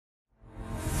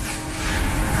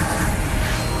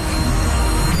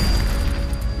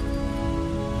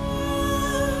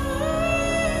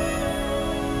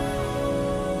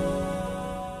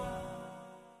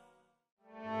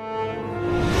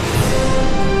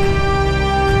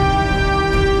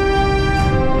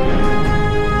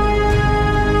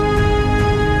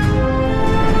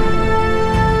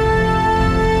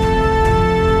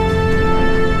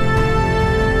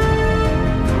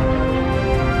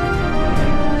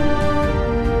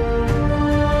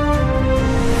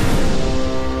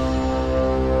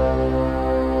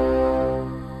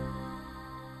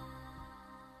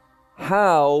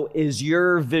is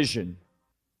your vision?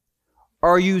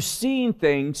 Are you seeing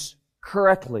things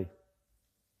correctly?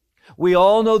 We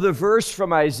all know the verse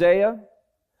from Isaiah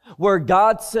where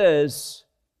God says,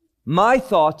 my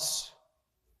thoughts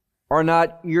are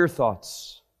not your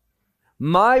thoughts.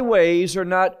 My ways are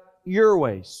not your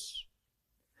ways.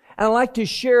 And I'd like to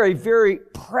share a very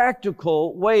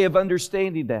practical way of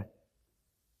understanding that.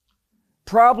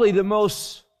 Probably the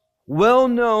most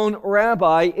well-known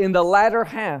rabbi in the latter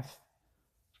half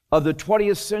of the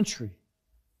 20th century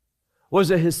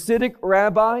was a Hasidic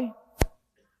rabbi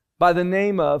by the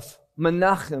name of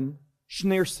Menachem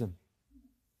Schneerson.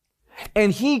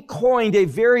 And he coined a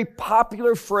very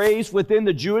popular phrase within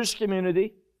the Jewish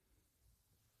community,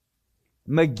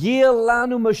 Magia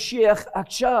lanu Mashiach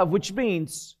akshav, which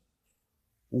means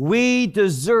we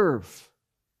deserve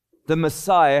the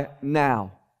Messiah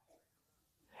now.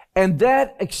 And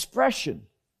that expression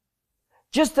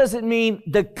just doesn't mean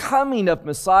the coming of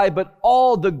Messiah, but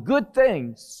all the good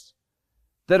things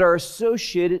that are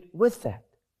associated with that.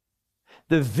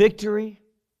 The victory,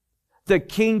 the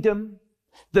kingdom,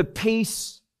 the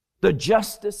peace, the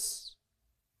justice.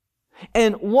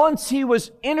 And once he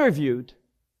was interviewed,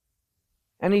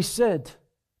 and he said,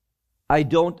 I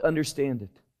don't understand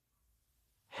it.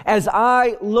 As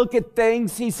I look at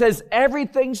things, he says,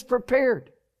 everything's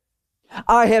prepared.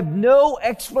 I have no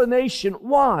explanation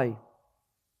why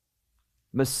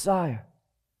Messiah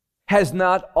has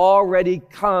not already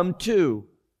come to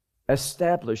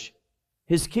establish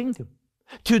his kingdom,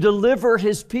 to deliver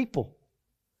his people,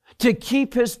 to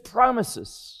keep his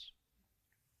promises.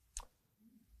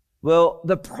 Well,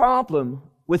 the problem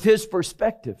with his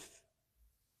perspective,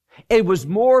 it was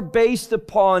more based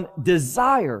upon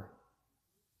desire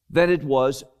than it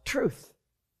was truth.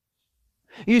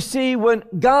 You see, when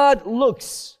God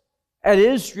looks at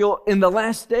Israel in the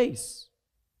last days,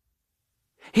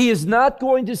 He is not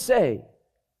going to say,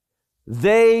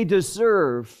 they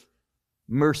deserve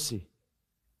mercy.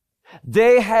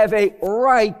 They have a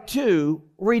right to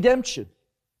redemption.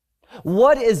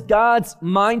 What is God's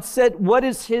mindset? What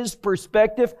is His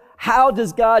perspective? How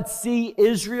does God see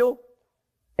Israel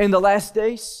in the last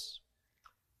days?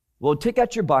 Well, take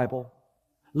out your Bible.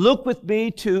 Look with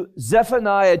me to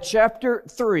Zephaniah chapter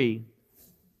 3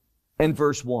 and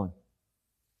verse 1.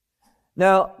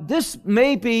 Now, this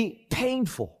may be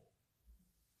painful.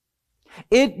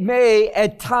 It may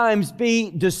at times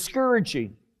be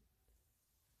discouraging.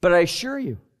 But I assure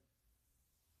you,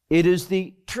 it is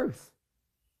the truth.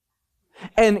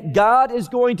 And God is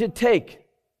going to take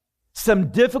some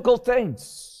difficult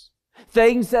things,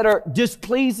 things that are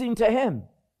displeasing to Him.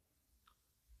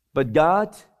 But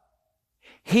God,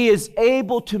 He is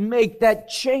able to make that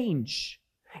change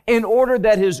in order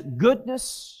that His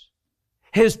goodness,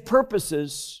 His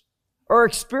purposes are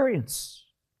experienced.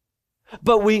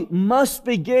 But we must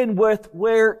begin with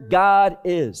where God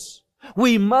is.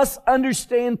 We must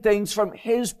understand things from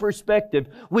His perspective.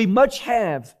 We must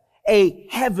have a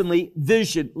heavenly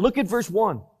vision. Look at verse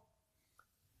 1.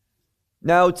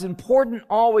 Now, it's important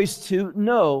always to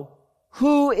know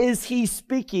who is He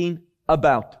speaking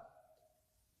about.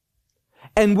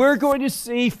 And we're going to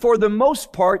see, for the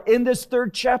most part, in this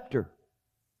third chapter,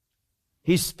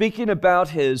 He's speaking about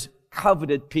His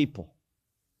covenant people.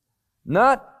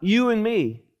 Not you and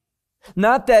me,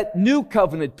 not that new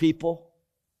covenant people,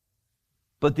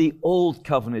 but the old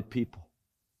covenant people.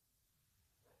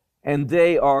 And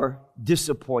they are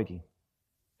disappointing.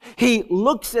 He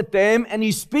looks at them and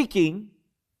He's speaking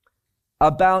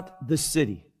about the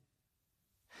city.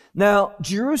 Now,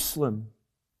 Jerusalem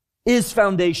is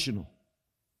foundational.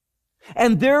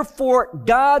 And therefore,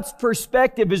 God's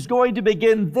perspective is going to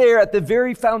begin there at the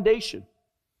very foundation.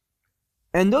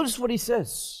 And notice what He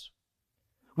says.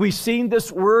 We've seen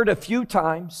this word a few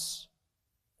times.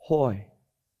 Hoy.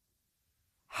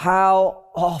 How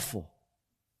awful.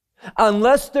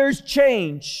 Unless there's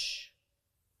change,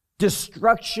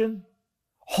 destruction,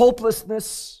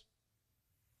 hopelessness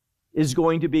is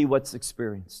going to be what's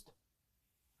experienced.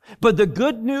 But the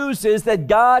good news is that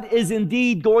God is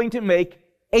indeed going to make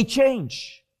a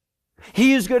change.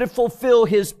 He is going to fulfill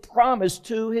His promise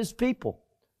to His people,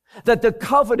 that the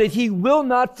covenant He will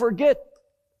not forget.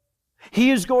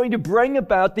 He is going to bring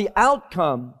about the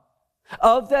outcome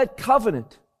of that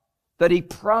covenant that He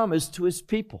promised to His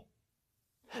people.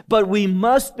 But we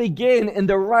must begin in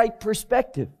the right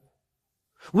perspective.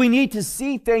 We need to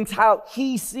see things how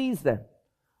He sees them.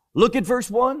 Look at verse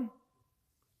 1.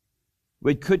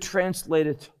 We could translate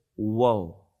it,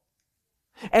 woe.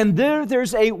 And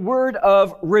there's a word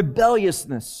of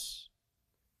rebelliousness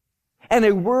and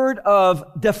a word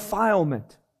of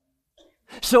defilement.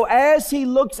 So as he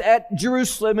looks at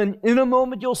Jerusalem, and in a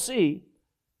moment you'll see,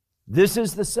 this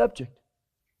is the subject.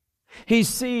 He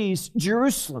sees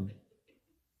Jerusalem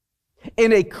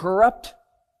in a corrupt,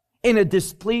 in a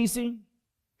displeasing,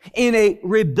 in a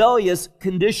rebellious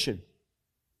condition.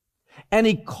 And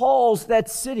he calls that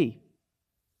city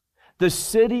the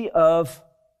city of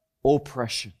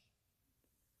oppression.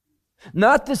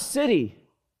 Not the city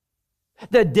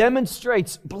that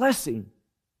demonstrates blessing,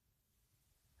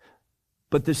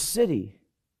 but the city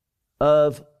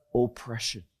of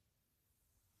oppression.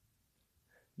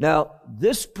 Now,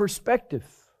 this perspective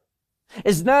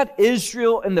is not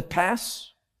Israel in the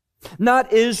past,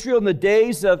 not Israel in the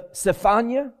days of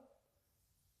Zephaniah,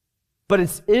 but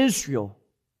it's Israel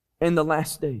in the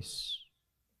last days.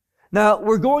 Now,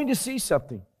 we're going to see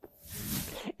something.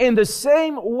 In the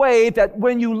same way that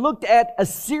when you looked at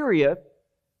Assyria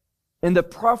in the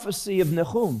prophecy of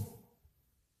Nahum,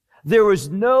 there was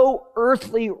no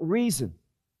earthly reason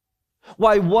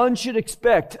why one should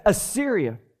expect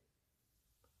Assyria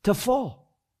to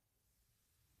fall.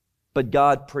 But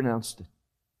God pronounced it.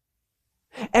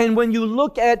 And when you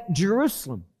look at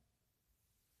Jerusalem,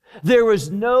 there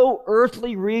was no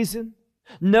earthly reason,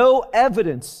 no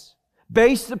evidence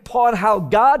based upon how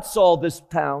God saw this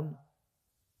town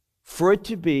for it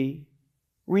to be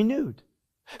renewed,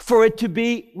 for it to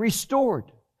be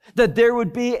restored, that there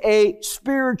would be a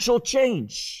spiritual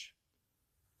change.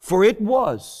 For it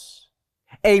was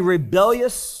a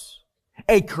rebellious,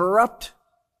 a corrupt,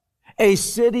 a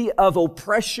city of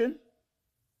oppression.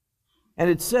 And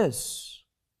it says,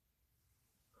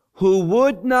 who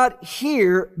would not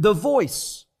hear the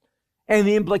voice. And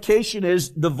the implication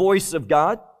is the voice of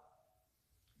God.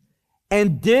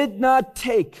 And did not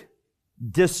take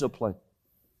discipline.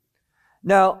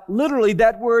 Now, literally,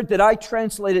 that word that I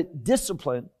translated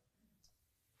discipline,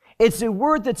 it's a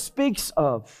word that speaks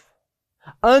of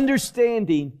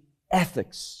understanding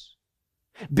ethics,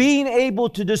 being able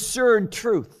to discern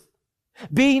truth,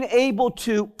 being able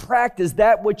to practice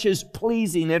that which is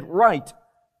pleasing and right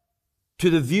to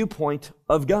the viewpoint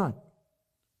of God.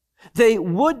 They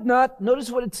would not, notice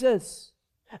what it says,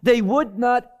 they would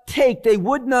not take, they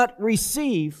would not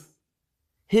receive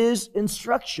His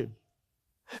instruction.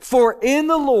 For in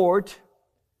the Lord,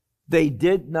 they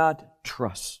did not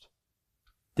trust.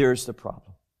 There's the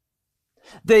problem.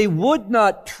 They would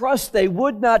not trust, they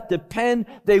would not depend,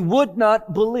 they would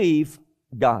not believe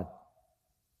God.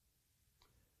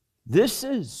 This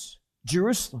is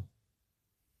Jerusalem,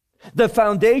 the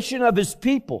foundation of His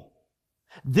people.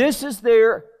 This is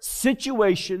their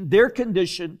situation, their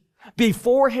condition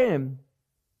before Him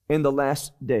in the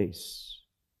last days.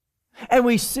 And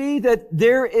we see that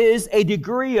there is a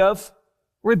degree of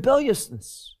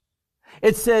rebelliousness.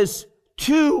 It says,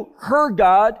 to her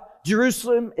God,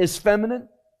 Jerusalem is feminine.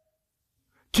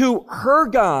 To her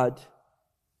God,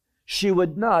 she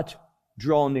would not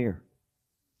draw near.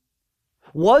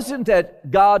 Wasn't that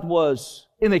God was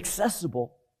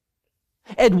inaccessible.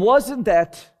 It wasn't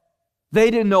that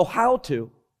they didn't know how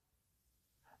to.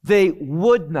 They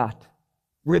would not.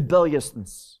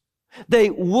 Rebelliousness. They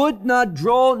would not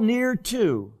draw near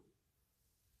to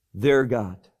their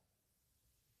God.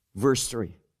 Verse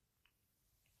 3.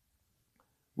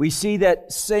 We see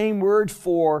that same word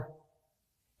for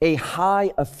a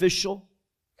high official.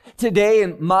 Today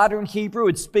in modern Hebrew,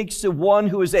 it speaks to one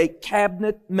who is a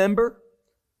cabinet member.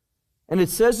 And it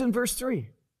says in verse 3,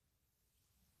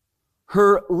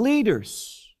 her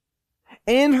leaders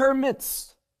in her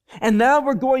midst. And now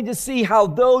we're going to see how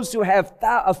those who have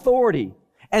authority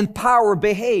and power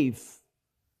behave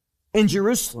in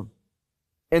Jerusalem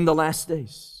in the last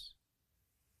days.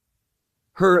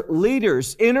 Her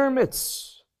leaders in her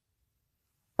midst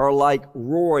are like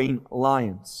roaring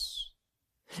lions,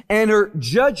 and her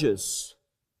judges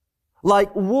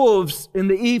like wolves in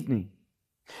the evening.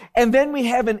 And then we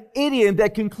have an idiom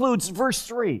that concludes verse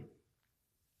 3.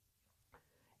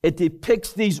 It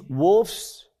depicts these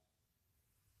wolves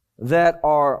that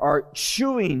are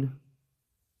chewing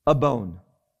a bone.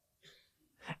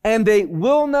 And they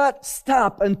will not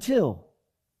stop until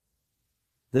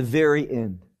the very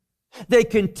end. They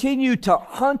continue to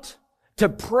hunt, to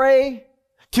prey,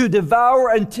 to devour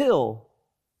until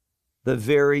the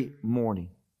very morning.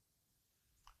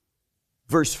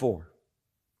 Verse 4.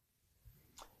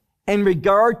 In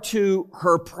regard to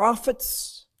her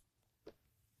prophets,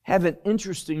 have an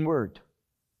interesting word.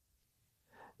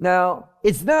 Now,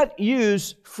 it's not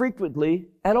used frequently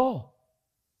at all.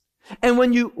 And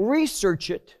when you research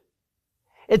it,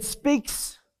 it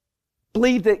speaks,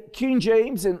 believe that King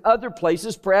James and other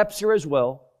places, perhaps here as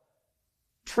well,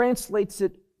 translates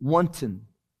it wanton.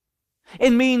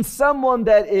 It means someone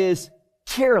that is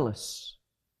careless,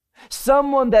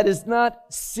 someone that is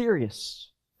not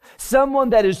serious,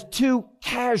 someone that is too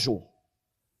casual.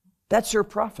 That's her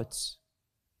prophets.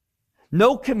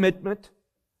 No commitment,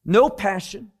 no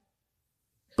passion,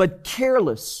 but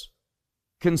careless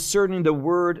concerning the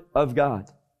word of God.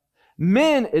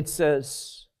 Men, it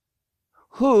says,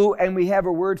 who, and we have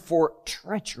a word for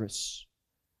treacherous.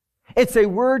 It's a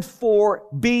word for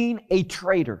being a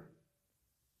traitor.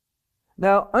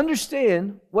 Now,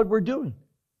 understand what we're doing.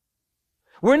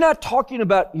 We're not talking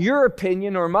about your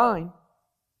opinion or mine.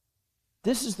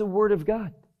 This is the Word of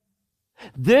God.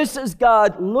 This is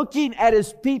God looking at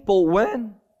His people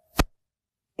when?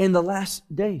 In the last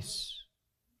days.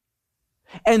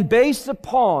 And based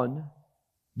upon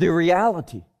the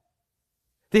reality,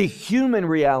 the human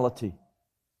reality,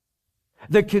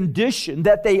 the condition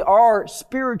that they are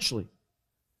spiritually,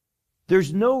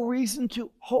 there's no reason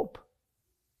to hope.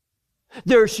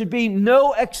 There should be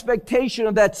no expectation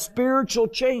of that spiritual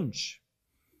change.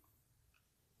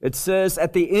 It says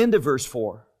at the end of verse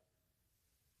 4,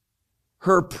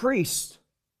 her priests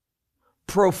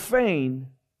profane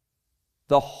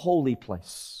the holy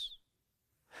place.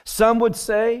 Some would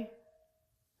say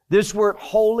this word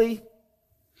holy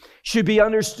should be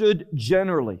understood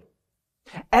generally.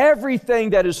 Everything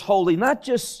that is holy, not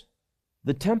just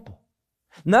the temple,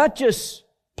 not just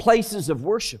places of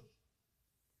worship,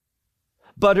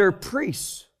 but her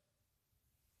priests,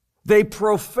 they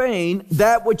profane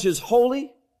that which is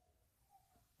holy.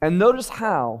 And notice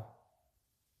how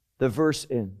the verse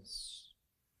ends.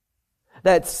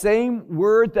 That same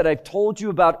word that I've told you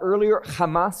about earlier,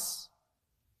 Hamas,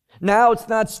 now it's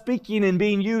not speaking and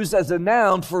being used as a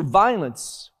noun for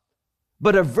violence,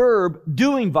 but a verb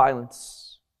doing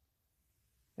violence.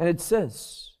 And it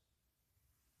says,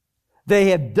 they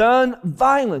have done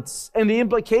violence. And the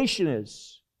implication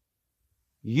is,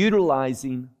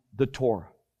 utilizing the Torah.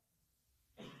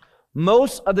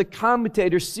 Most of the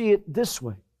commentators see it this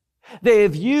way. They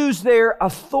have used their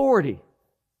authority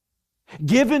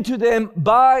given to them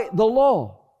by the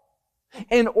law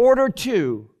in order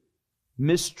to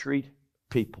mistreat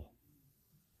people.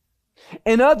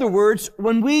 In other words,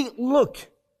 when we look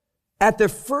at the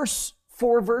first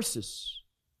 4 verses,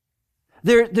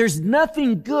 there's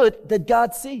nothing good that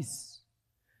God sees.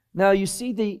 Now you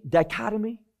see the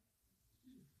dichotomy?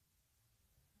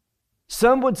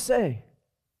 Some would say,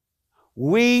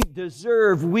 we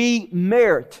deserve, we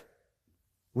merit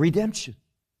redemption.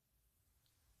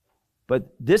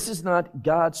 But this is not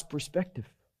God's perspective.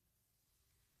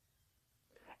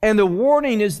 And the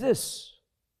warning is this.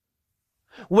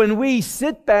 When we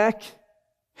sit back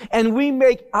and we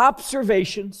make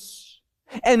observations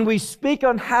and we speak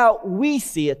on how we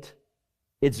see it,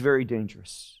 it's very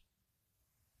dangerous.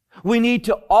 We need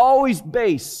to always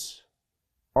base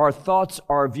our thoughts,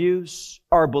 our views,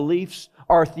 our beliefs,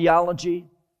 our theology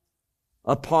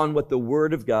upon what the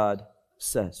Word of God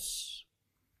says.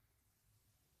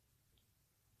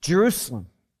 Jerusalem,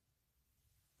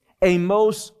 a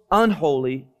most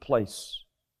unholy place,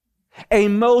 a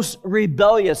most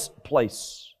rebellious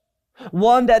place,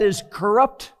 one that is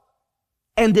corrupt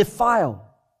and defiled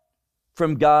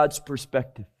from God's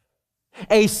perspective,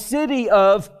 a city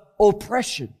of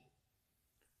oppression.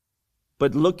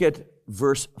 But look at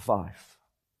verse 5.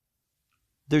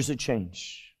 There's a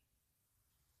change.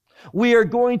 We are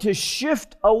going to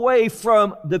shift away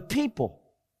from the people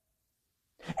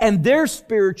and their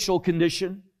spiritual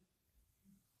condition,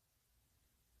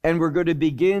 and we're going to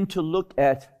begin to look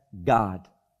at God.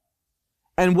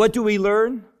 And what do we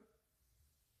learn?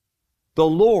 The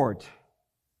Lord,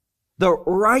 the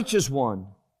righteous one,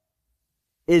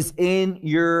 is in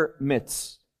your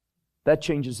midst. That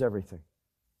changes everything.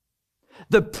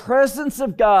 The presence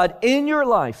of God in your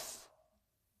life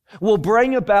will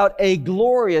bring about a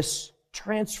glorious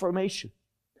transformation.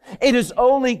 It is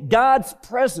only God's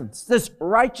presence, this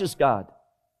righteous God,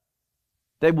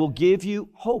 that will give you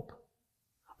hope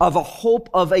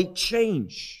of a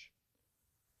change.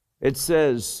 It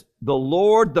says, the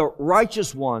Lord, the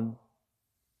righteous one,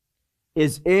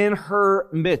 is in her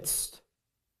midst,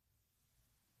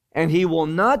 and He will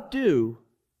not do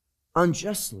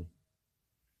unjustly.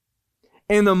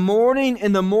 In the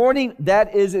morning,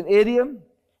 that is an idiom,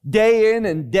 day in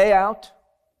and day out.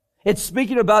 It's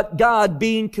speaking about God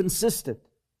being consistent.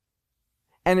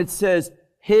 And it says,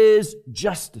 His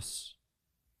justice.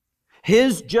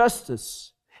 His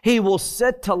justice, He will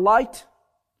set to light,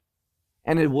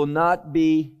 and it will not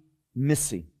be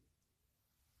missing.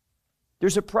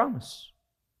 There's a promise.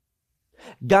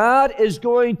 God is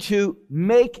going to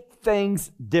make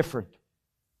things different.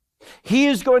 He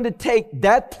is going to take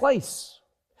that place,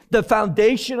 the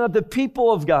foundation of the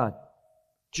people of God,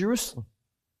 Jerusalem,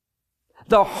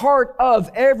 the heart of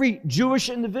every Jewish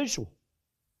individual.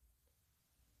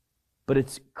 But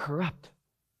it's corrupt.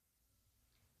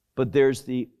 But there's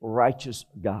the righteous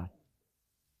God.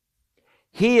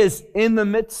 He is in the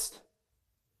midst,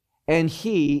 and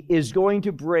He is going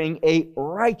to bring a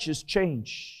righteous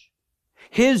change.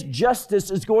 His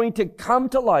justice is going to come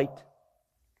to light,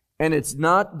 and it's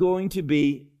not going to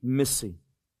be missing.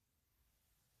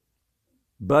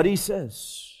 But He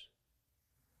says,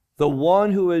 the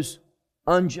one who is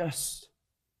unjust,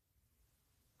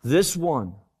 this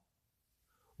one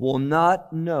will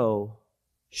not know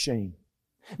shame.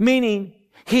 Meaning,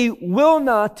 he will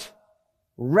not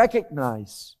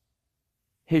recognize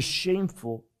his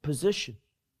shameful position.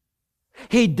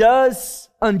 He does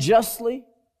unjustly.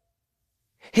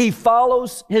 He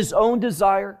follows his own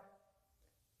desire.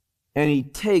 And he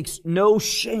takes no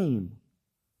shame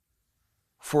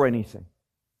for anything.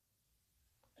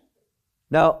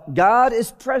 Now, God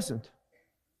is present.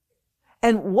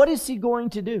 And what is He going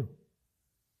to do?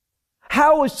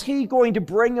 How is He going to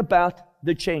bring about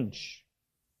the change?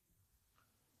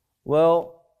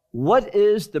 Well, what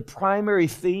is the primary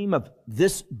theme of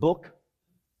this book?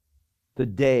 The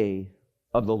day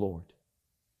of the Lord.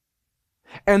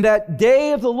 And that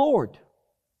day of the Lord,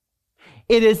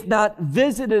 it is not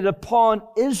visited upon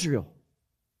Israel.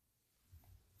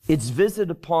 It's visited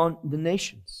upon the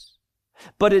nations.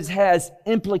 But it has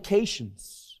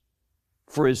implications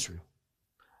for Israel.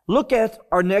 Look at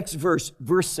our next verse,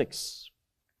 verse 6.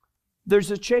 There's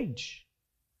a change.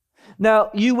 Now,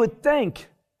 you would think,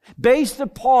 based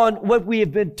upon what we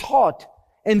have been taught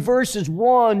in verses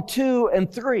 1, 2,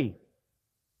 and 3,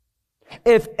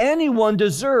 if anyone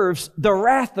deserves the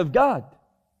wrath of God,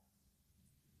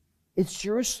 it's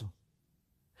Jerusalem,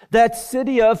 that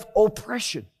city of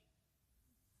oppression.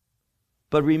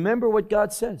 But remember what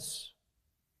God says.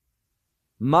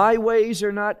 My ways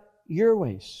are not your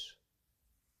ways.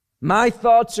 My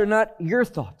thoughts are not your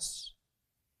thoughts.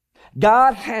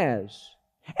 God has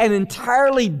an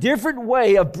entirely different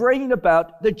way of bringing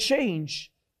about the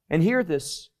change, and hear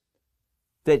this,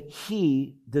 that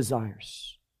He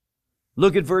desires.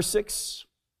 Look at verse 6.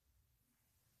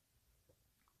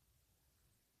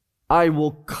 I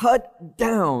will cut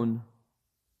down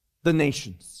the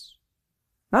nations,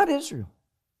 not Israel.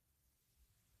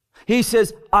 He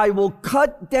says, I will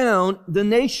cut down the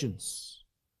nations.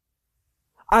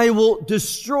 I will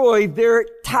destroy their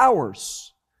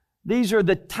towers. These are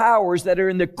the towers that are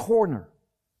in the corner.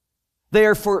 They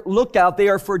are for lookout. They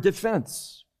are for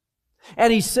defense.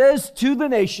 And He says to the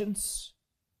nations,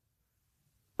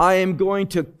 I am going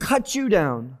to cut you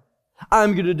down.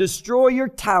 I'm going to destroy your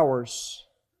towers.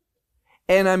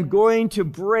 And I'm going to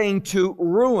bring to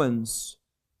ruins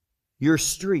your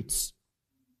streets.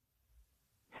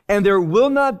 And there will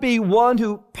not be one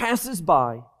who passes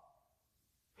by.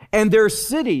 And their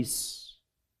cities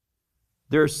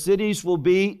will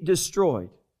be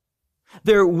destroyed.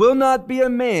 There will not be a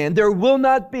man, there will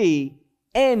not be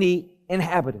any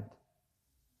inhabitant.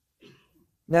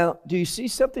 Now, do you see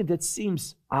something that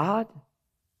seems odd,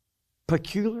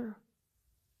 peculiar?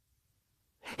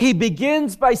 He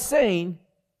begins by saying,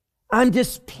 I'm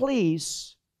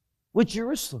displeased with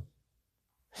Jerusalem,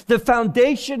 the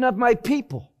foundation of my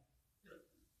people.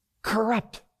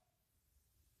 Corrupt,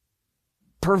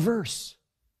 perverse,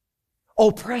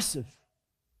 oppressive,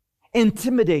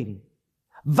 intimidating,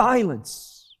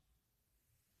 violence.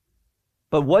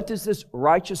 But what does this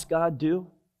righteous God do?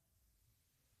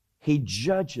 He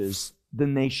judges the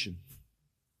nation.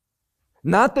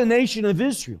 Not the nation of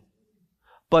Israel,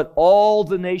 but all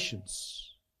the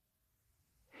nations.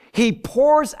 He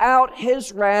pours out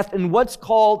His wrath in what's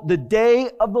called the day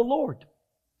of the Lord.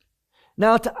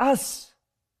 Now to us,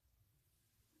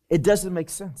 it doesn't make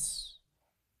sense.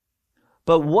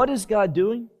 But what is God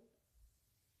doing?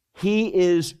 He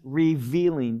is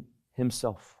revealing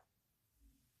Himself.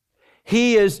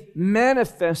 He is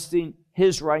manifesting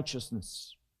His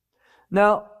righteousness.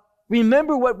 Now,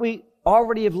 remember what we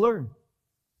already have learned.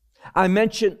 I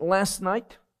mentioned last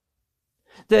night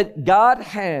that God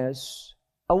has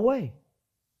a way.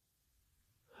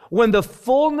 When the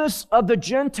fullness of the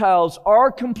Gentiles are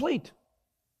complete,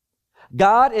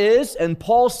 God is, and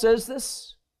Paul says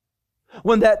this,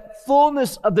 when that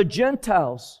fullness of the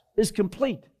Gentiles is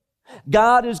complete,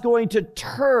 God is going to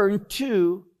turn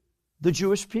to the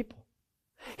Jewish people.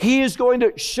 He is going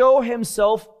to show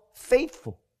Himself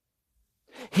faithful.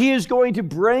 He is going to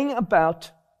bring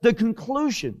about the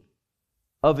conclusion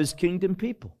of His kingdom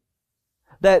people.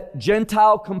 That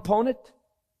Gentile component,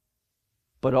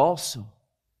 but also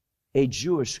a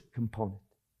Jewish component.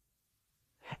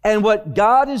 And what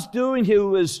God is doing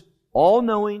here is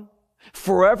all-knowing,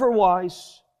 forever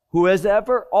wise, who is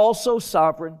ever also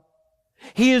sovereign.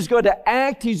 He is going to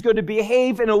act, He's going to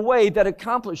behave in a way that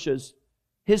accomplishes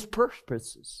His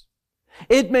purposes.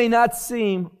 It may not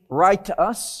seem right to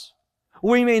us.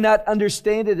 We may not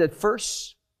understand it at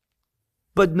first.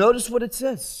 But notice what it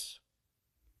says.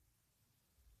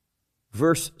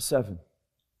 Verse 7.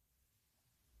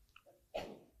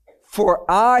 For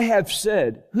I have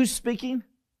said, who's speaking?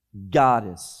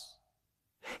 God is.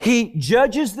 He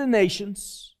judges the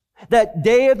nations. That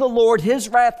day of the Lord, His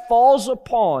wrath falls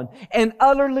upon and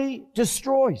utterly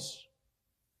destroys.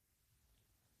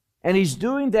 And He's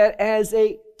doing that as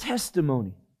a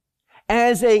testimony,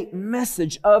 as a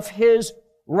message of His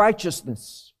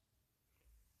righteousness.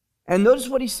 And notice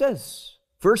what He says.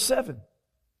 Verse 7.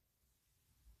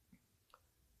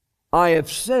 I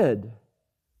have said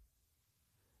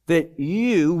that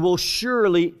you will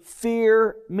surely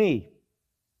fear me.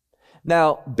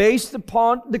 Now, based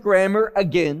upon the grammar,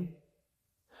 again,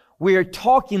 we are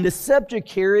talking, the subject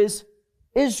here is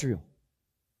Israel.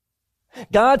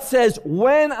 God says,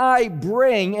 when I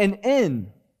bring an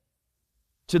end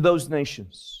to those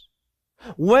nations,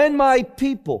 when my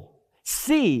people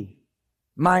see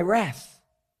my wrath,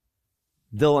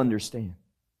 they'll understand.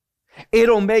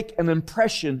 It'll make an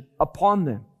impression upon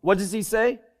them. What does He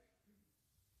say?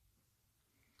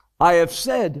 I have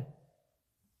said,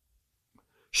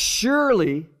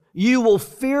 surely you will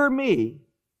fear me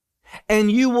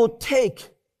and you will take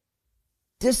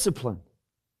discipline.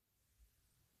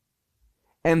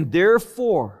 And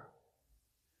therefore,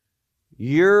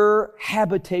 your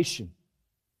habitation,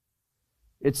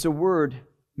 it's a word,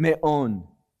 me'on.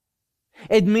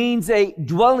 It means a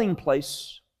dwelling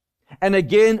place. And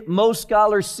again, most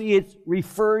scholars see it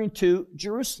referring to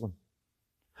Jerusalem,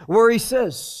 where He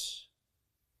says,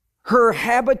 her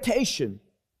habitation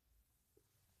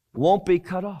won't be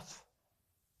cut off.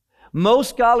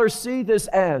 Most scholars see this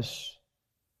as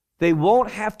they won't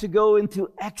have to go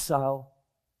into exile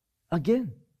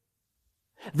again.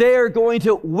 They are going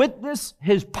to witness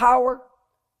His power,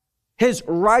 His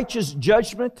righteous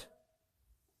judgment,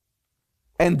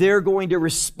 and they're going to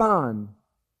respond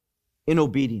in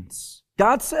obedience.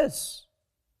 God says,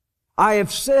 I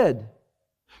have said,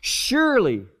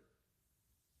 surely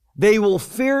they will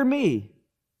fear me.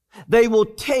 They will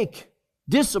take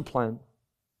discipline,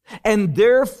 and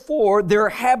therefore their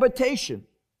habitation,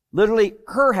 literally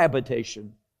her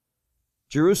habitation,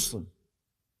 Jerusalem,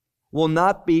 will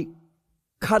not be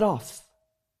cut off,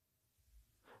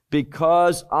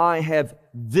 because I have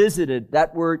visited,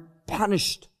 that word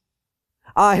punished,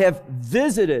 I have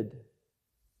visited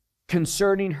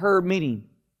concerning her, meaning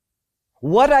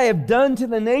what I have done to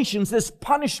the nations, this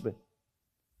punishment,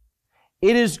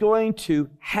 it is going to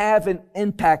have an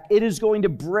impact. It is going to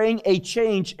bring a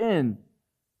change in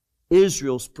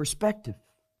Israel's perspective.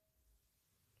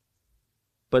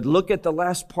 But look at the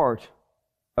last part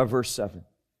of verse 7.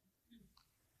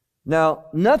 Now,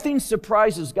 nothing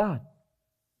surprises God.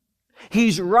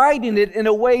 He's writing it in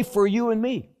a way for you and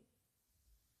me.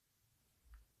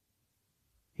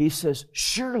 He says,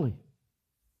 surely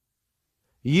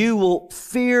you will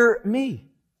fear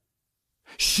me.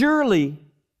 Surely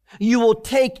you will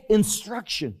take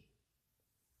instruction.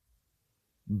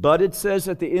 But it says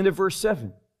at the end of verse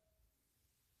 7,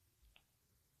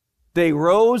 they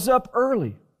rose up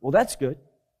early. Well, that's good.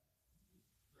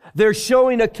 They're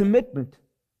showing a commitment.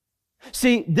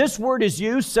 See, this word is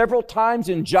used several times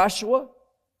in Joshua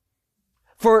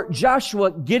for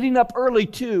Joshua getting up early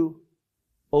to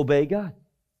obey God.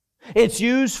 It's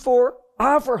used for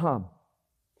Abraham,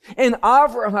 and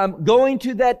Abraham going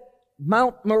to that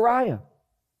Mount Moriah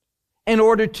in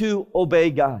order to obey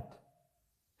God.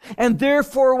 And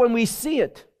therefore, when we see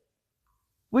it,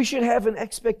 we should have an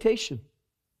expectation.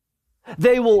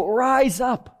 They will rise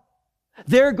up.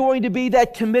 They're going to be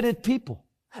that committed people.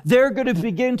 They're going to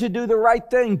begin to do the right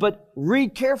thing, but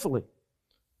read carefully.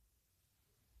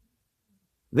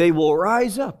 They will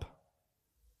rise up.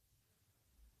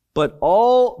 But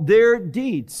all their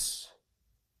deeds,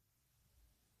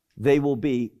 they will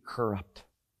be corrupt.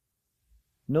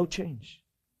 No change.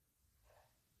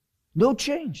 No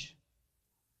change.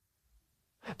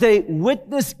 They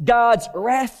witnessed God's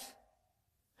wrath.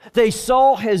 They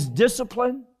saw His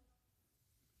discipline.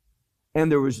 And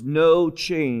there was no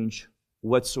change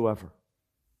whatsoever.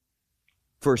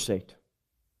 Verse 8.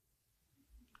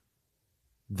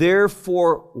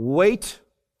 Therefore, wait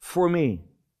for me,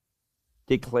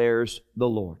 declares the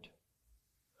Lord.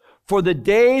 For the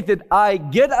day that I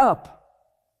get up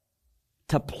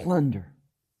to plunder,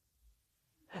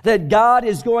 that God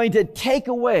is going to take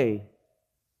away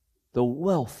the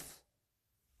wealth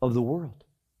of the world.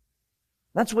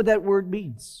 That's what that word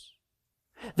means.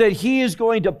 That He is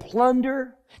going to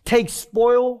plunder, take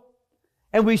spoil,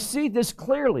 and we see this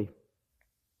clearly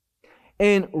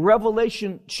in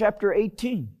Revelation chapter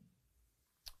 18.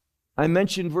 I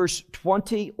mentioned verse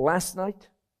 20 last night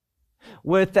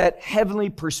with that heavenly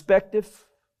perspective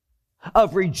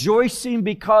of rejoicing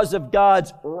because of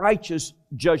God's righteous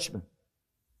judgment.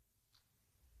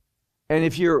 And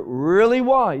if you're really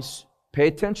wise, pay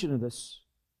attention to this.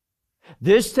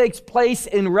 This takes place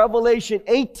in Revelation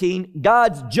 18,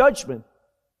 God's judgment.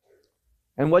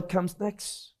 And what comes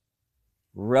next?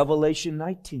 Revelation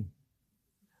 19,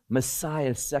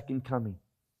 Messiah's second coming.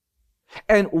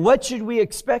 And what should we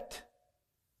expect?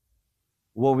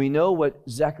 Well, we know what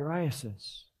Zechariah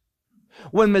says.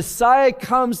 When Messiah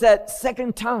comes that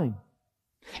second time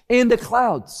in the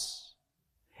clouds,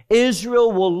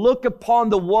 Israel will look upon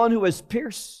the one who has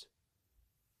pierced,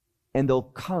 and they'll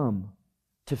come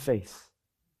to faith.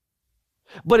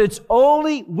 But it's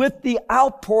only with the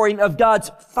outpouring of God's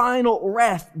final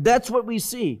wrath. That's what we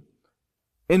see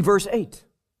in verse 8.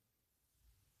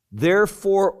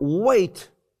 Therefore, wait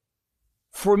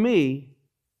for me,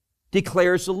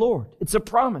 declares the Lord. It's a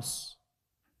promise.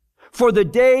 For the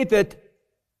day that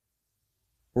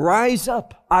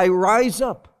I rise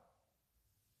up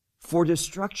for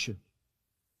destruction,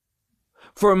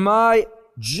 for my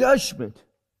judgment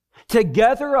to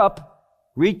gather up.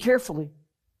 Read carefully.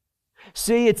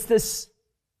 See, it's this,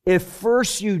 if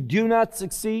first you do not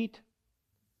succeed,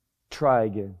 try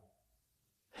again.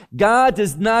 God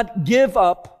does not give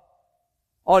up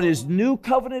on His new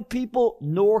covenant people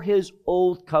nor His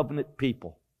old covenant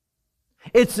people.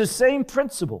 It's the same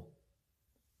principle.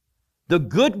 The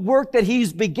good work that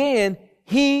He's began,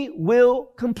 He will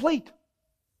complete.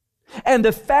 And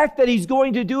the fact that He's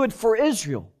going to do it for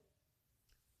Israel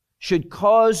should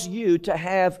cause you to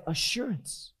have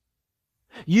assurance.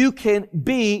 You can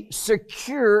be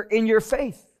secure in your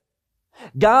faith.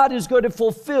 God is going to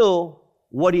fulfill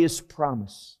what He has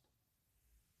promised.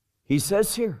 He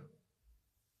says here,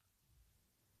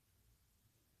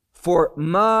 for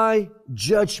my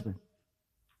judgment,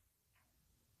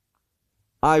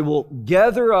 I will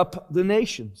gather up the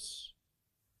nations.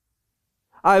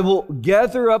 I will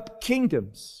gather up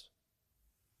kingdoms.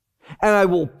 And I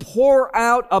will pour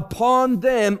out upon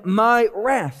them my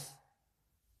wrath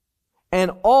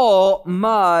and all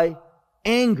my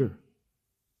anger.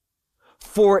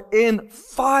 For in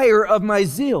fire of my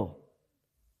zeal,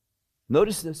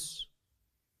 notice this,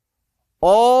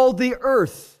 all the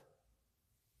earth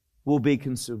will be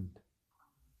consumed.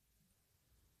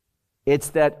 It's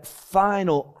that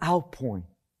final outpouring.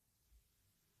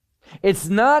 It's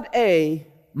not a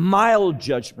mild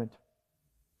judgment,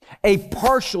 a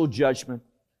partial judgment,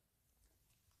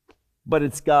 but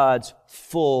it's God's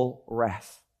full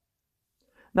wrath.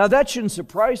 Now that shouldn't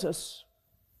surprise us.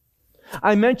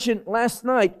 I mentioned last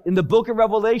night in the book of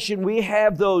Revelation, we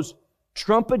have those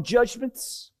trumpet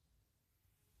judgments.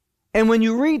 And when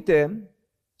you read them,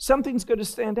 something's going to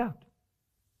stand out.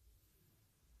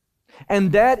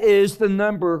 And that is the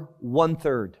number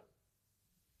 1/3.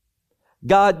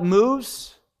 God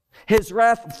moves, His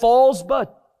wrath falls,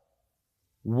 but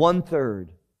 1/3,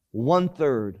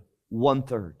 1/3,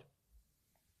 1/3.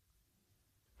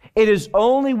 It is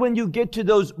only when you get to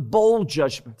those bowl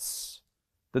judgments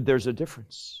that there's a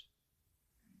difference.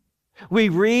 We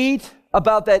read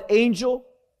about that angel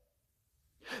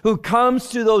who comes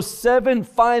to those 7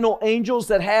 final angels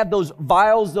that have those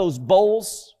vials, those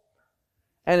bowls.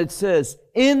 And it says,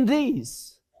 in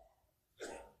these,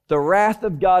 the wrath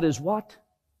of God is what?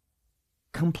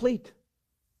 Complete.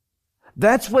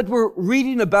 That's what we're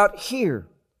reading about here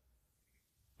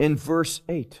in verse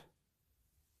 8.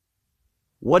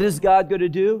 What is God going to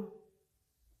do?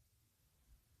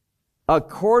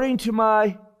 According to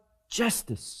my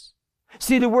justice.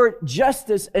 See, the word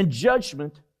justice and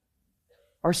judgment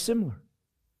are similar.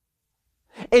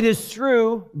 It is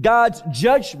through God's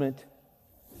judgment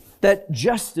that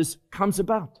justice comes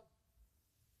about.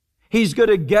 He's going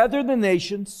to gather the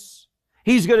nations.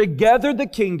 He's going to gather the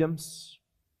kingdoms.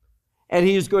 And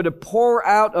He is going to pour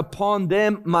out upon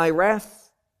them my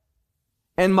wrath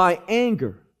and my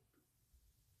anger.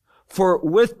 For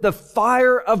with the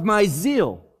fire of my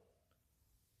zeal,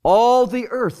 all the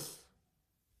earth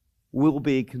will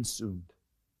be consumed.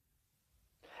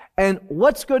 And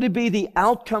what's going to be the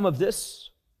outcome of this?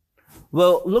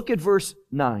 Well, look at verse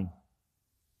 9.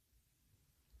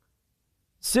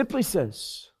 Simply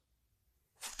says,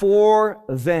 for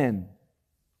then.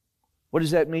 What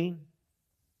does that mean?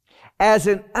 As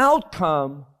an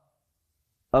outcome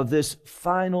of this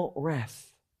final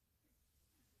wrath,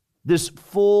 this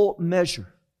full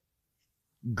measure,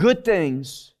 good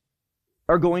things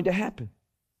are going to happen.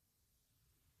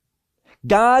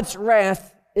 God's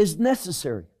wrath is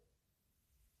necessary.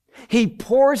 He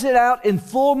pours it out in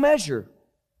full measure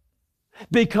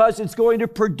because it's going to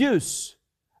produce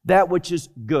that which is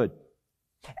good.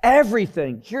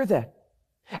 Everything, hear that.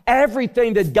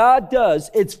 Everything that God does,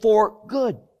 it's for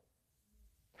good.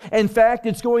 In fact,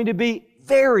 it's going to be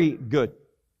very good.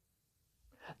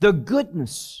 The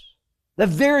goodness, the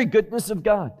very goodness of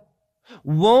God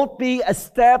won't be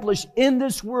established in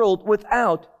this world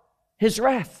without His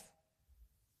wrath.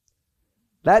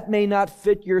 That may not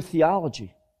fit your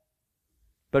theology,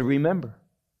 but remember,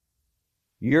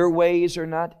 your ways are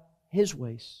not His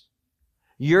ways.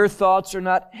 Your thoughts are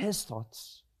not His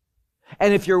thoughts.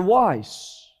 And if you're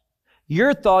wise,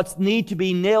 your thoughts need to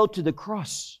be nailed to the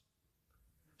cross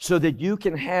so that you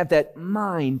can have that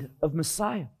mind of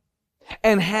Messiah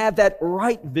and have that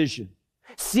right vision.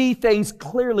 See things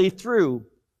clearly through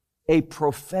a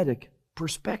prophetic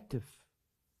perspective.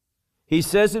 He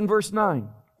says in verse 9,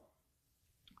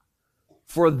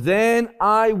 "For then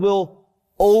I will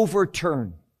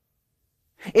overturn."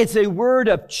 It's a word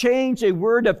of change, a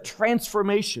word of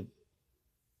transformation.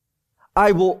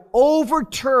 I will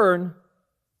overturn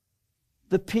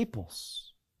the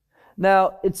peoples.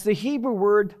 Now, it's the Hebrew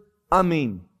word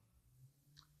amin.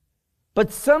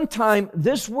 But sometimes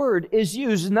this word is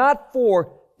used not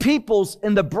for peoples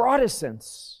in the broadest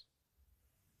sense,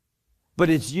 but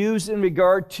it's used in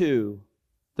regard to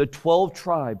the 12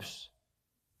 tribes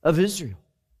of Israel.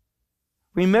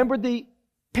 Remember the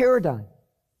paradigm.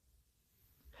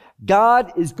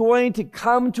 God is going to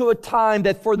come to a time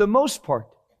that for the most part,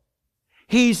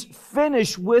 He's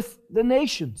finished with the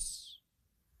nations.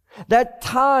 That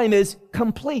time is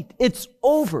complete. It's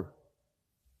over.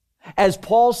 As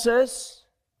Paul says,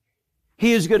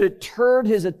 He is going to turn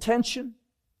His attention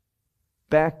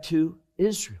back to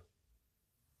Israel.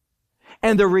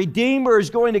 And the Redeemer is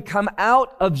going to come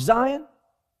out of Zion.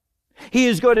 He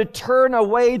is going to turn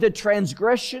away the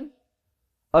transgression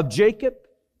of Jacob.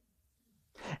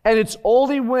 And it's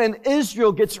only when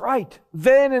Israel gets right,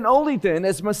 then and only then,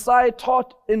 as Messiah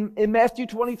taught in Matthew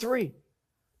 23,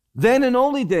 then and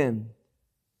only then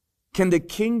can the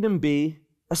kingdom be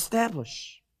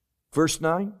established. Verse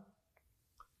 9,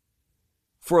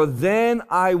 "For then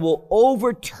I will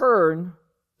overturn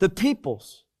the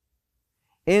peoples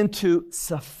into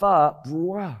Safa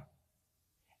Brua,"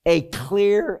 a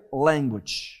clear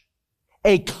language,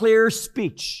 a clear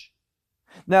speech.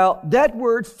 Now, that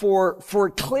word for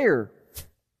clear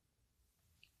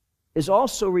is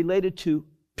also related to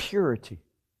purity.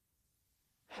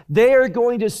 They are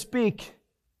going to speak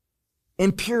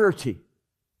in purity.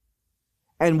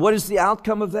 And what is the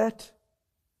outcome of that?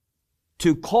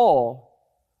 To call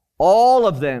all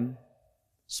of them,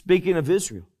 speaking of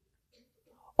Israel,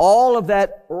 all of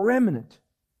that remnant,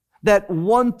 that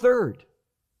 1/3,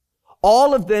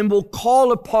 all of them will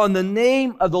call upon the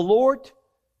name of the Lord.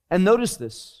 And notice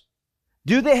this.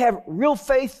 Do they have real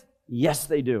faith? Yes,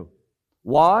 they do.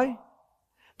 Why?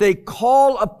 They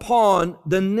call upon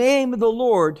the name of the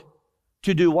Lord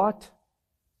to do what?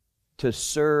 To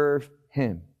serve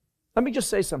Him. Let me just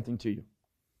say something to you.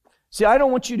 See, I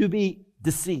don't want you to be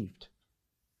deceived.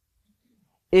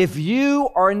 If you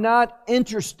are not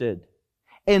interested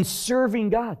in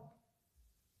serving God,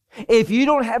 if you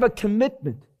don't have a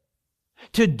commitment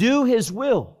to do His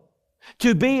will,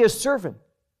 to be a servant,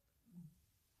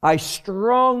 I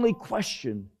strongly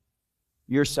question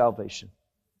your salvation.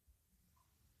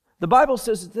 The Bible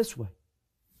says it this way.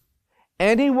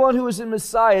 Anyone who is in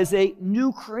Messiah is a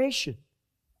new creation.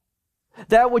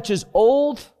 That which is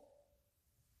old,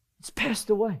 it's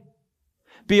passed away.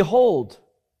 Behold,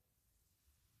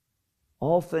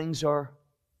 all things are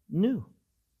new.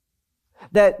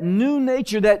 That new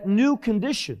nature, that new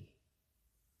condition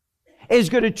is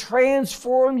going to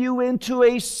transform you into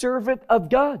a servant of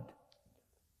God.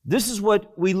 This is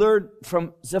what we learned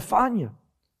from Zephaniah.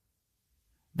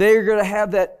 They are going to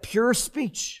have that pure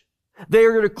speech. They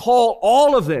are going to call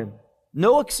all of them,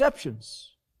 no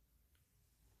exceptions,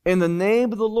 in the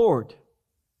name of the Lord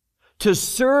to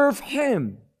serve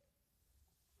Him.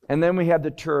 And then we have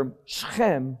the term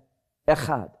Shechem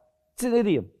Echad. It's an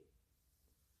idiom.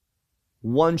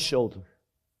 One shoulder.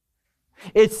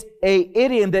 It's an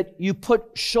idiom that you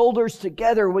put shoulders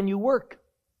together when you work.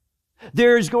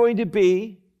 There is going to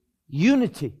be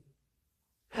unity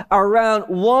around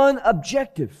one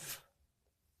objective,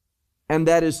 and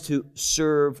that is to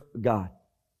serve God.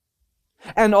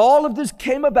 And all of this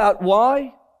came about,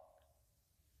 why?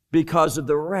 Because of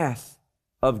the wrath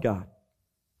of God.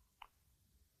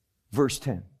 Verse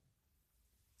 10.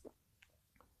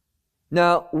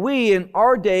 Now, we in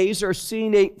our days are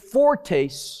seeing a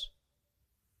foretaste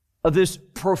of this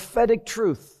prophetic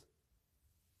truth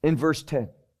in verse 10.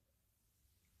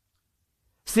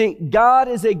 See, God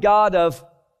is a God of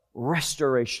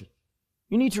restoration.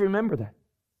 You need to remember that.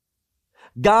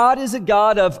 God is a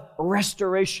God of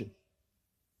restoration.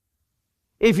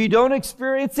 If you don't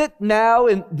experience it now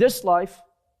in this life,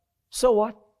 so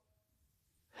what?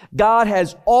 God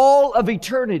has all of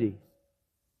eternity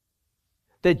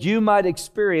that you might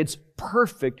experience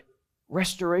perfect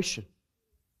restoration.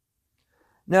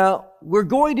 Now, we're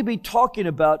going to be talking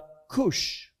about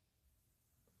Cush.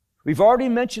 We've already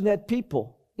mentioned that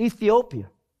people, Ethiopia.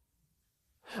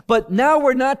 But now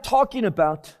we're not talking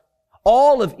about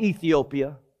all of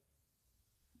Ethiopia,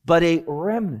 but a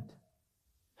remnant.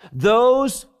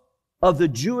 Those of the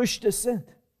Jewish descent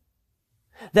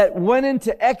that went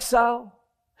into exile,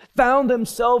 found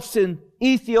themselves in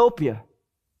Ethiopia,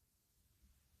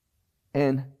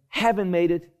 and haven't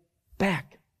made it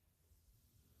back.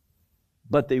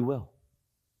 But they will.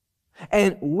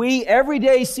 And we every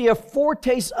day see a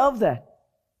foretaste of that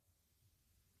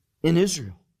in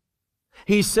Israel.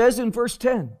 He says in verse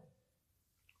 10,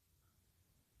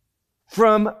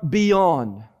 from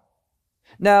beyond.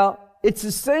 Now, it's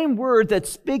the same word that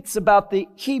speaks about the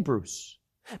Hebrews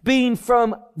being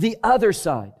from the other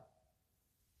side.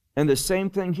 And the same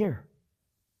thing here.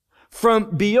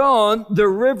 From beyond the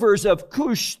rivers of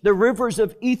Cush, the rivers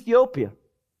of Ethiopia,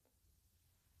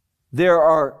 there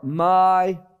are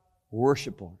my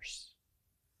worshipers.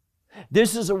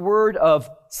 This is a word of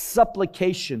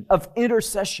supplication, of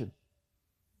intercession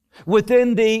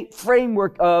within the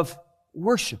framework of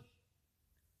worship.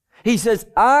 He says,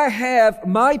 I have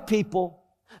my people,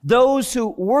 those who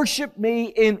worship me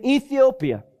in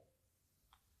Ethiopia,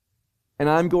 and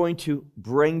I'm going to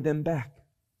bring them back.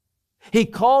 He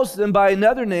calls them by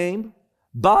another name,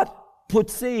 Bat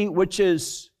Putzi, which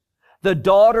is the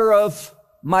daughter of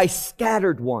my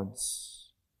scattered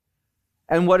ones.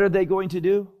 And what are they going to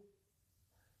do?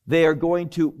 They are going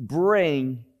to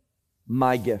bring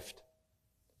my gift.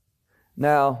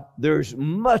 Now, there's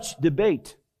much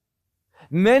debate.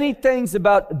 Many things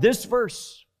about this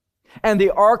verse and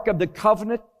the Ark of the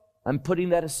Covenant. I'm putting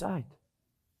that aside.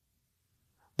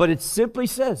 But it simply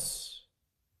says,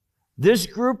 this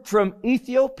group from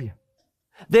Ethiopia,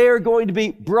 they are going to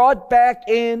be brought back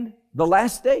in the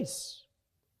last days.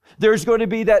 There's going to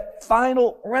be that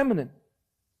final remnant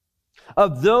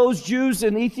of those Jews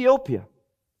in Ethiopia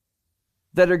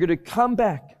that are going to come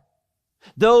back.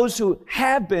 Those who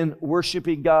have been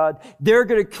worshiping God, they're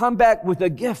going to come back with a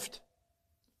gift.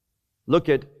 Look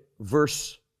at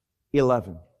verse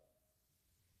 11.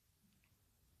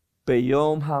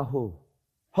 Beyom hahu.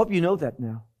 Hope you know that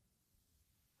now.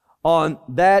 On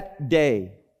that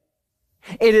day.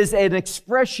 It is an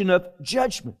expression of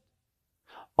judgment.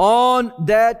 On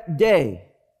that day.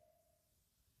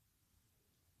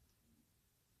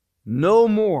 No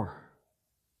more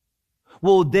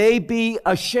will they be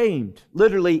ashamed.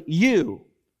 Literally, you,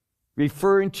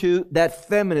 referring to that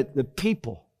feminine, the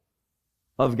people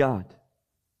of God.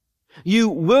 You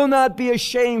will not be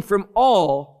ashamed from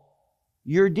all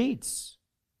your deeds,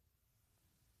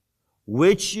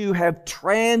 which you have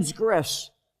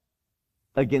transgressed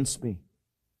against me.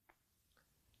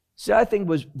 See, I think it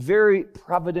was very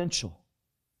providential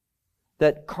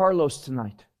that Carlos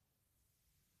tonight,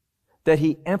 that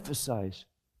he emphasized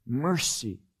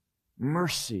mercy,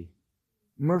 mercy,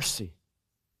 mercy.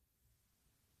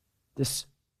 This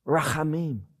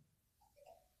rachamim.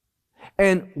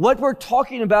 And what we're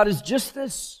talking about is just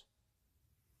this.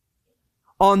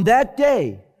 On that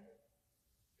day,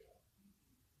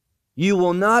 you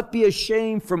will not be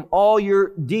ashamed from all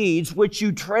your deeds which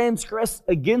you transgress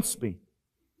against me.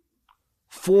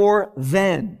 For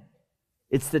then,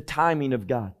 it's the timing of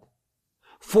God.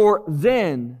 For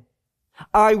then,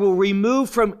 I will remove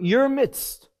from your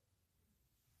midst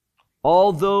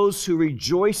all those who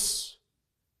rejoice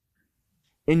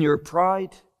in your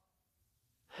pride,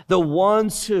 the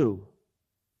ones who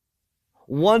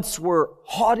once were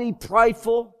haughty,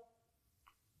 prideful.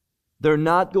 They're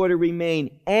not going to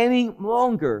remain any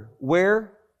longer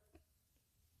where?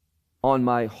 On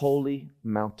my holy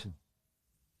mountain.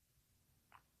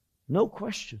 No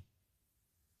question.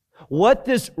 What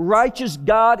this righteous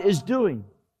God is doing,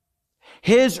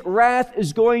 His wrath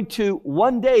is going to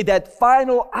one day, that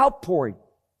final outpouring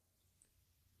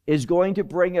is going to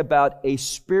bring about a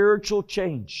spiritual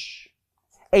change,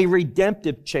 a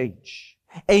redemptive change,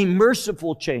 a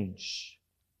merciful change,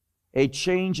 a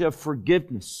change of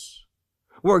forgiveness,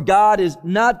 where God is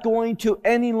not going to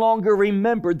any longer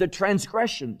remember the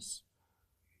transgressions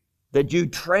that you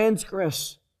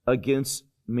transgress against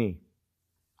me.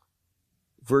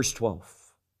 Verse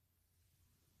 12.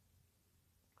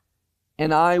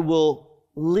 And I will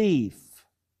leave.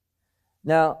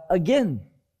 Now, again,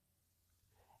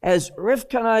 as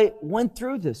Rivka and I went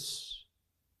through this,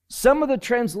 some of the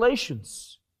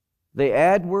translations, they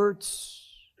add words,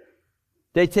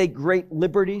 they take great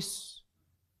liberties,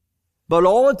 but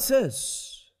all it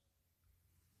says,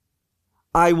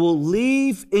 I will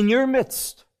leave in your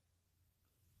midst.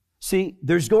 See,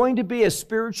 there's going to be a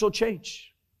spiritual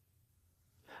change.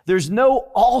 There's no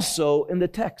also in the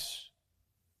text.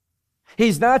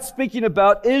 He's not speaking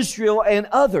about Israel and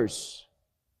others.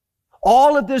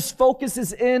 All of this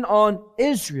focuses in on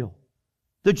Israel,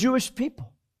 the Jewish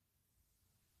people.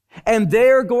 And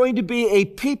they're going to be a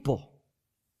people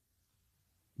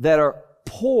that are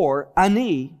poor,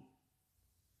 ani,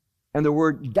 and the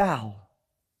word dal,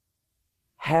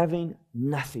 having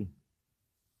nothing.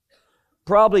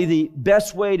 Probably the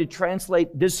best way to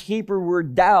translate this Hebrew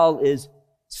word dal is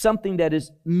something that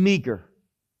is meager.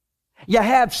 You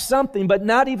have something, but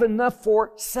not even enough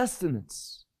for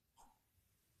sustenance.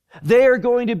 They are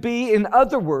going to be, in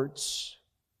other words,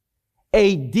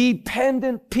 a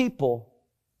dependent people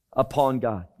upon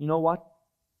God. You know what?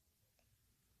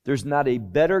 There's not a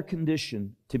better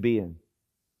condition to be in.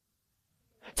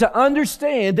 To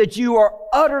understand that you are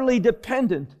utterly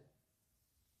dependent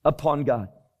upon God.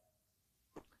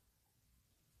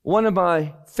 One of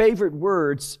my favorite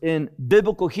words in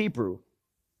biblical Hebrew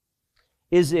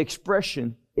is the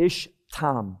expression ish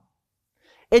tam.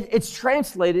 It's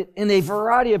translated in a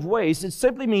variety of ways. It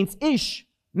simply means ish,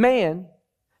 man,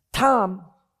 tam.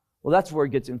 Well, that's where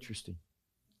it gets interesting.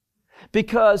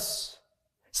 Because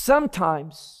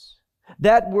sometimes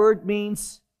that word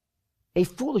means a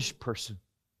foolish person.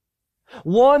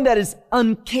 One that is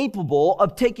incapable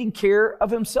of taking care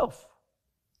of himself.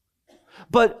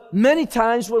 But many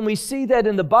times when we see that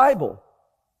in the Bible,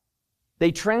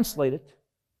 they translate it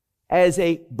as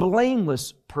a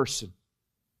blameless person.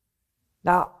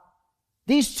 Now,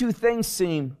 these two things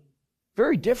seem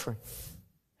very different.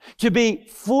 To be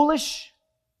foolish,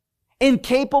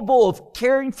 incapable of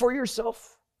caring for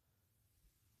yourself,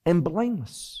 and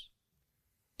blameless.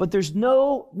 But there's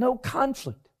no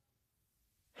conflict.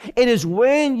 It is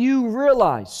when you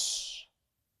realize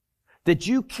that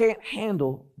you can't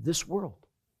handle this world,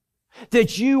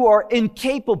 that you are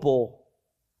incapable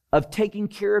of taking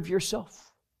care of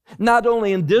yourself, not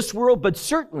only in this world, but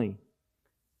certainly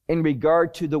in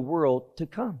regard to the world to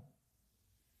come.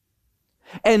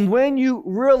 And when you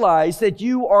realize that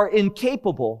you are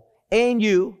incapable and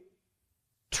you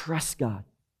trust God,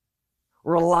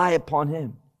 rely upon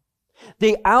Him,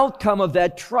 the outcome of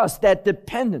that trust, that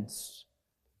dependence,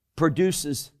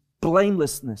 produces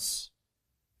blamelessness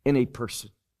in a person.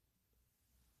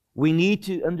 We need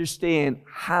to understand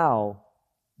how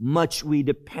much we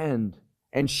depend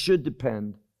and should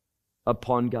depend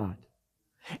upon God.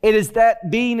 It is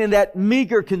that being in that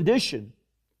meager condition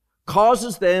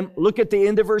causes them, look at the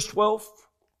end of verse 12,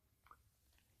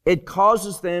 it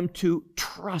causes them to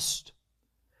trust.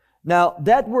 Now,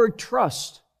 that word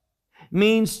trust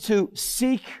means to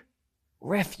seek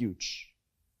refuge.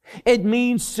 It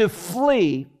means to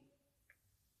flee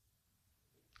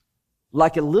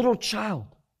like a little child,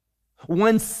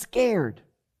 when scared,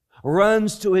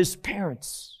 runs to his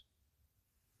parents.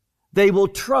 They will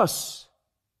trust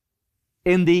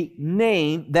in the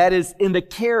name, that is, in the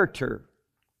character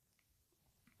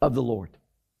of the Lord.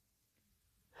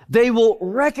 They will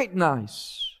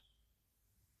recognize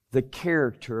the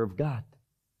character of God.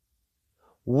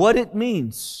 What it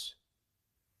means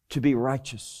to be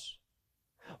righteous.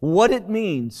 What it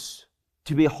means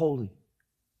to be holy.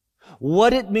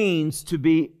 What it means to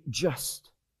be just.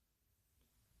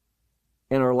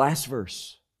 In our last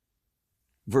verse,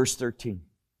 verse 13.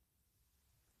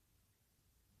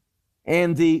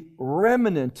 And the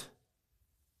remnant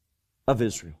of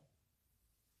Israel.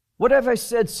 What have I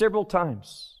said several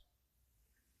times?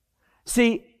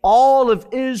 See, all of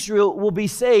Israel will be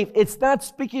saved. It's not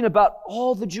speaking about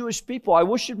all the Jewish people. I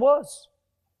wish it was.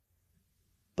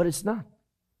 But it's not.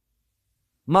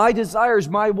 My desires,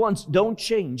 my wants don't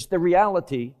change the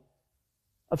reality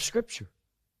of Scripture.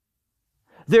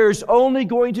 There's only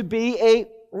going to be a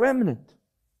remnant.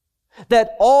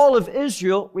 That all of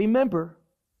Israel, remember,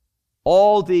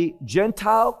 all the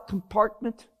Gentile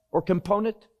compartment or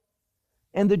component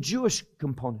and the Jewish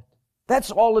component.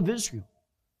 That's all of Israel.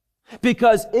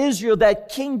 Because Israel, that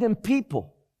kingdom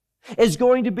people, is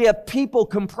going to be a people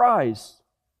comprised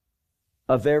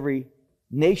of every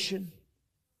nation,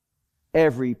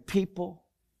 every people,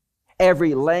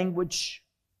 every language,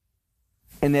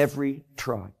 and every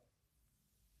tribe.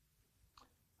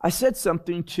 I said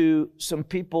something to some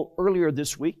people earlier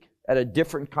this week at a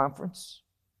different conference,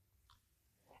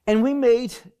 and we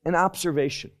made an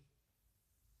observation.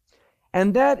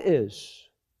 And that is,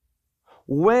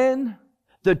 when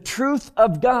the truth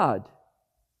of God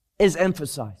is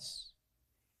emphasized,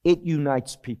 it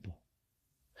unites people.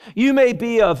 You may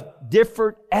be of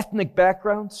different ethnic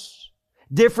backgrounds,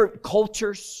 different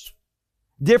cultures,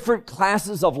 different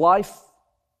classes of life,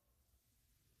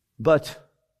 but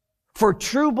for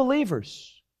true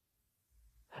believers,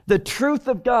 the truth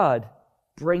of God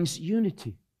brings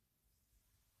unity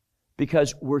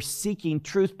because we're seeking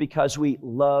truth because we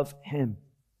love Him.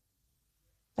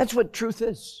 That's what truth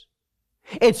is.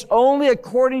 It's only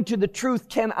according to the truth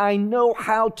can I know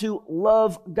how to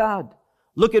love God.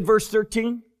 Look at verse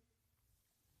 13.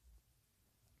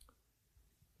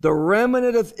 The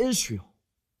remnant of Israel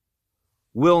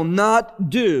will not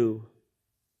do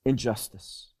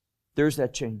injustice. There's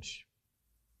that change.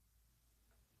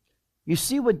 You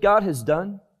see what God has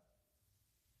done?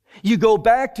 You go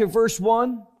back to verse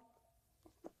 1.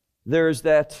 There's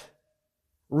that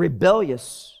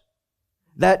rebellious,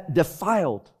 that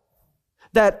defiled,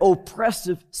 that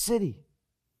oppressive city.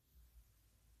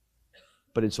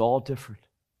 But it's all different.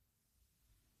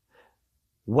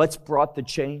 What's brought the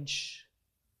change?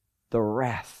 The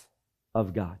wrath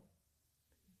of God.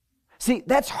 See,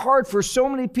 that's hard for so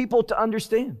many people to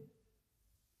understand.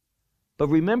 But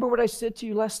remember what I said to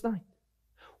you last night.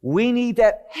 We need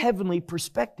that heavenly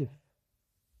perspective.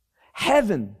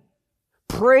 Heaven,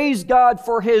 praise God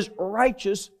for His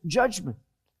righteous judgment.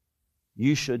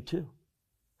 You should too.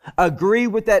 Agree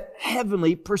with that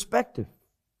heavenly perspective.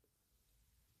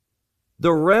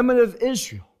 The remnant of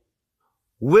Israel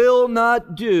will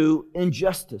not do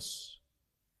injustice,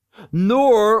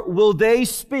 nor will they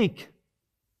speak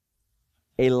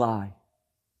a lie.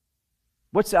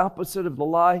 What's the opposite of the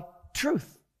lie?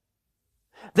 Truth.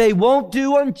 They won't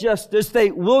do injustice. They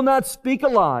will not speak a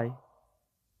lie.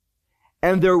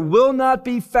 And there will not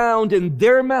be found in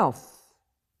their mouth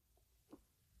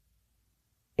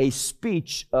a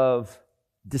speech of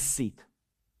deceit.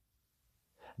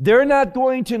 They're not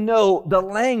going to know the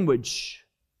language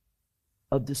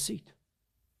of deceit.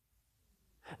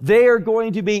 They are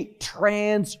going to be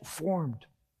transformed.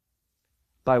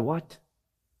 By what?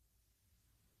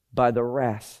 By the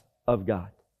wrath of God.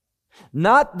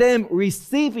 Not them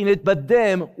receiving it, but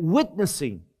them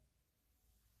witnessing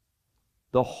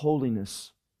the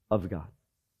holiness of God.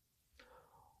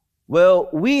 Well,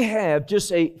 we have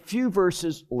just a few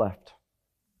verses left.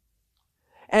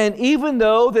 And even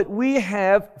though that we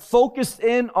have focused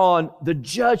in on the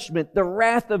judgment, the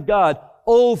wrath of God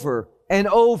over and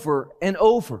over and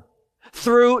over,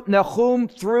 through Nahum,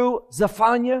 through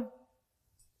Zephaniah,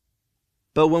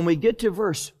 but when we get to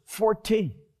verse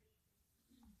 14,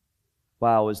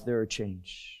 wow, is there a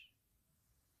change?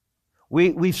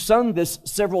 We've sung this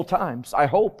several times. I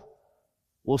hope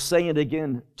we'll sing it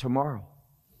again tomorrow.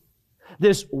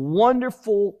 This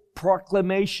wonderful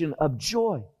proclamation of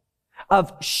joy,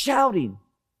 of shouting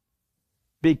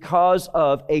because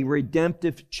of a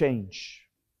redemptive change.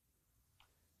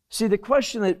 See, the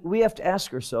question that we have to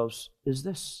ask ourselves is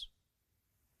this.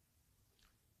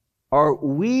 Are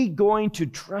we going to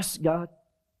trust God?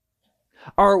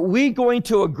 Are we going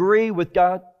to agree with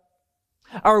God?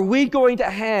 Are we going to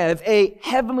have a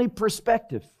heavenly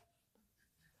perspective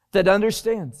that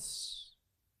understands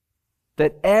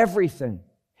that everything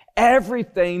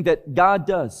that God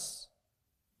does,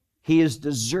 He is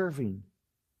deserving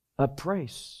of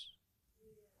praise?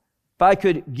 If I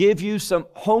could give you some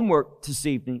homework this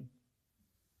evening,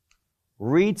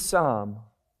 read Psalm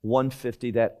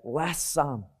 150, that last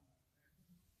Psalm.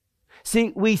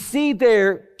 See, we see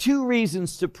there two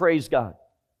reasons to praise God.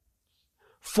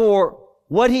 For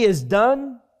what He has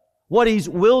done, what He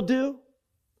will do.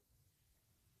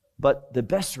 But the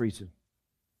best reason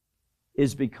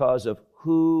is because of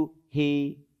who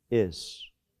He is.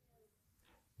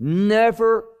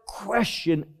 Never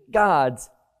question God's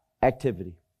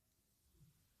activity.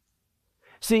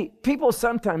 See, people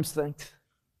sometimes think,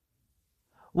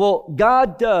 well,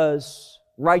 God does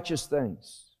righteous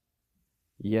things.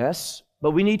 Yes,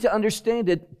 but we need to understand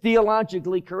it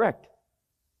theologically correct.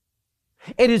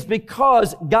 It is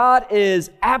because God is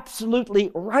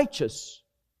absolutely righteous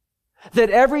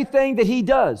that everything that He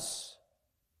does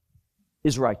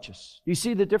is righteous. Do you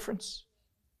see the difference?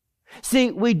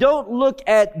 See, we don't look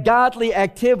at godly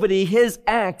activity, His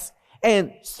acts,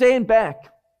 and stand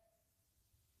back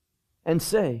and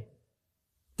say,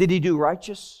 did He do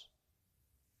righteous?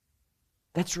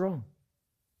 That's wrong.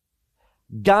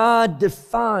 God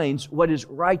defines what is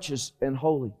righteous and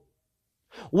holy.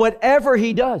 Whatever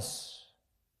He does,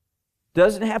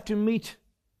 doesn't have to meet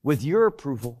with your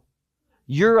approval,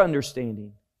 your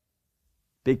understanding,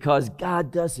 because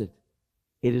God does it.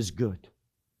 It is good.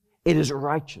 It is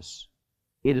righteous.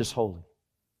 It is holy.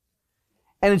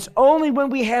 And it's only when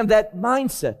we have that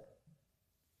mindset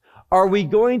are we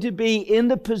going to be in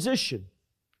the position,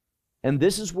 and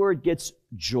this is where it gets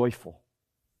joyful.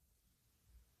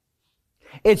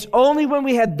 It's only when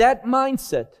we have that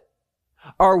mindset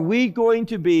are we going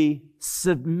to be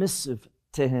submissive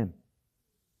to Him.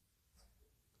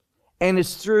 And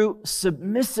it's through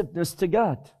submissiveness to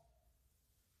God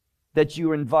that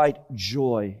you invite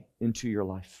joy into your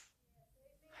life,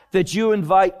 that you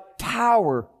invite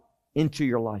power into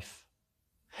your life,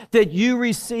 that you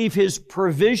receive His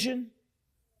provision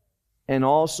and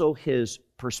also His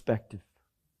perspective.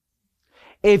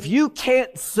 If you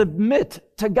can't submit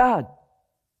to God,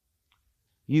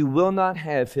 you will not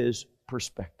have His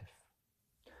perspective.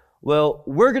 Well,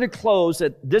 we're going to close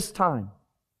at this time,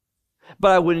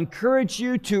 but I would encourage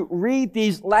you to read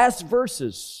these last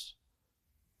verses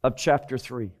of chapter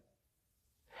 3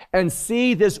 and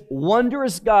see this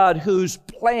wondrous God whose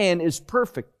plan is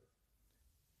perfect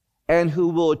and who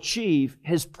will achieve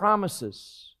His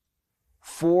promises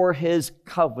for His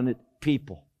covenant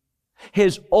people.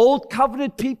 His old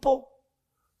covenant people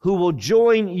who will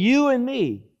join you and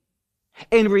me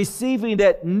in receiving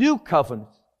that new covenant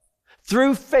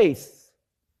through faith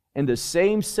in the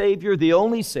same Savior, the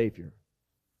only Savior,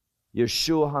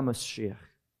 Yeshua HaMashiach.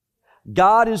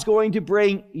 God is going to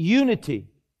bring unity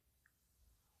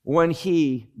when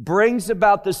He brings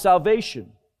about the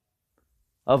salvation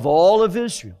of all of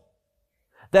Israel,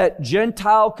 that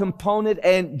Gentile component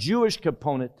and Jewish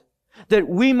component, that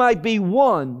we might be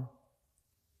one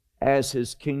as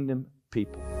His kingdom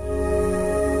people.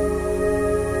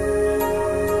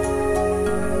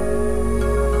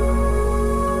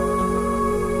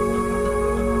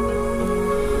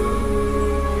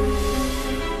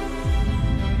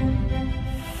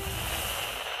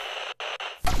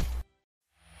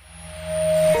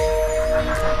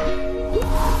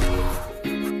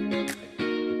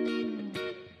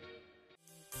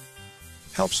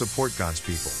 Help support God's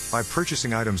people by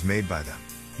purchasing items made by them.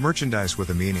 Merchandise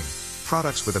with a meaning,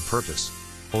 products with a purpose.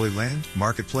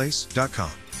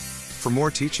 HolyLandMarketplace.com. For more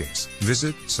teachings,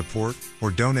 visit, support, or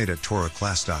donate at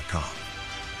TorahClass.com.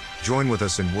 Join with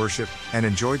us in worship and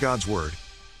enjoy God's Word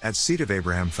at Seed of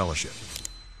Abraham Fellowship.